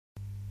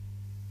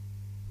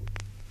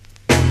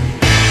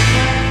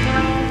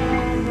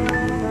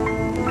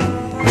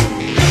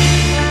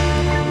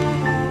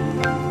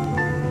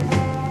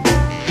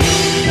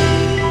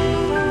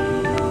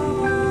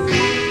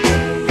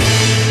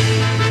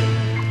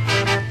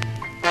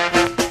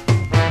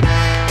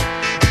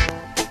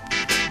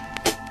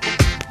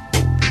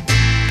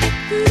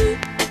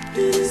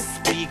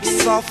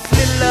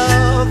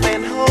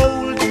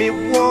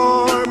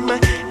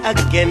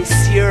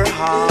sincere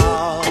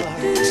heart.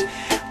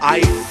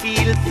 I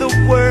feel the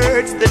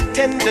words, the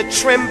tender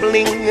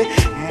trembling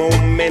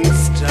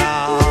moments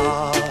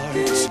start.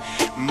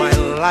 My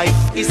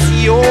life is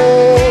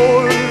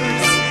yours,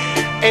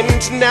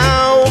 and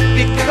now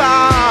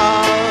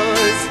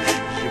because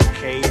you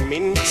came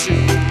into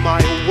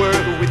my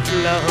world with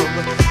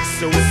love,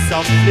 so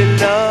softly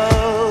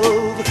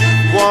love,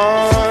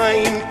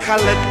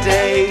 wine-colored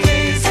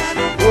days,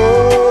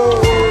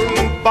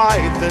 warmed by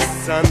the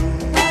sun,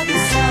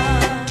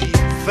 deep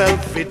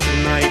velvet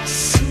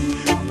nights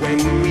when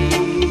we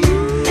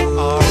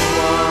are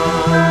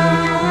one.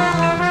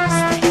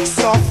 Speak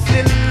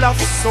softly,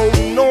 love, so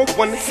no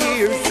one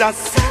hears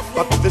us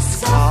but the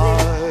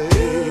skies.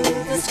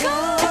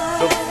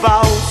 The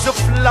vows of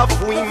love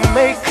we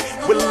make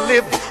will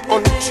live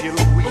until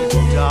we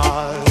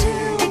die.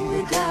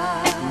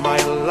 My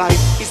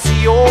life is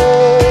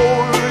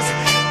yours,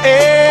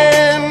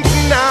 and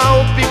now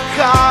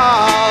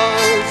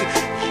because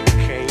you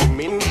came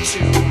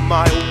into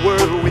my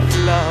world with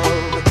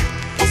love,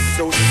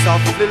 so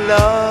softly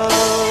love.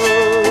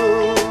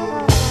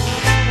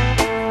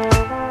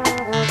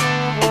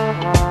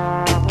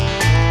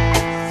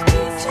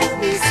 Speak to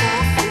me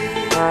softly.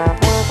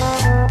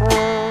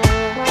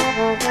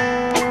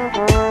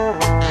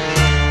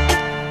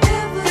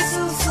 Ever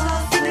so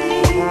softly.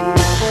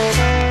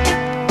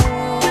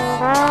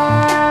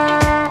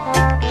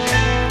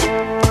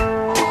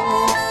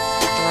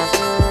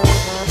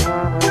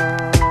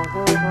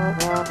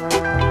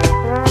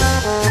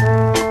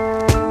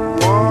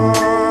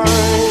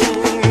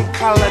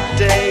 Wine-colored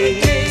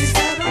days,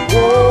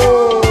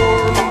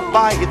 warmed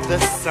by the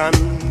sun,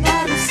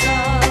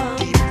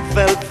 deep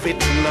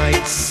velvet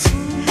nights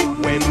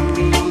when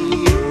we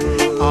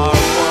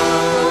are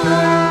one.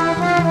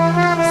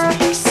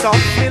 Speak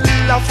softly,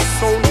 love,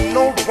 so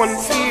no one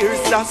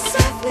hears us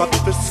but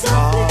the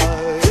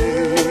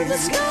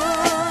skies.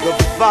 The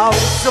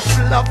vows of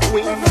love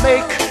we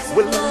make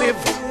will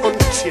live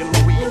until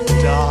we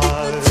die.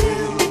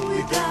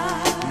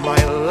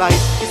 My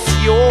life is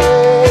yours,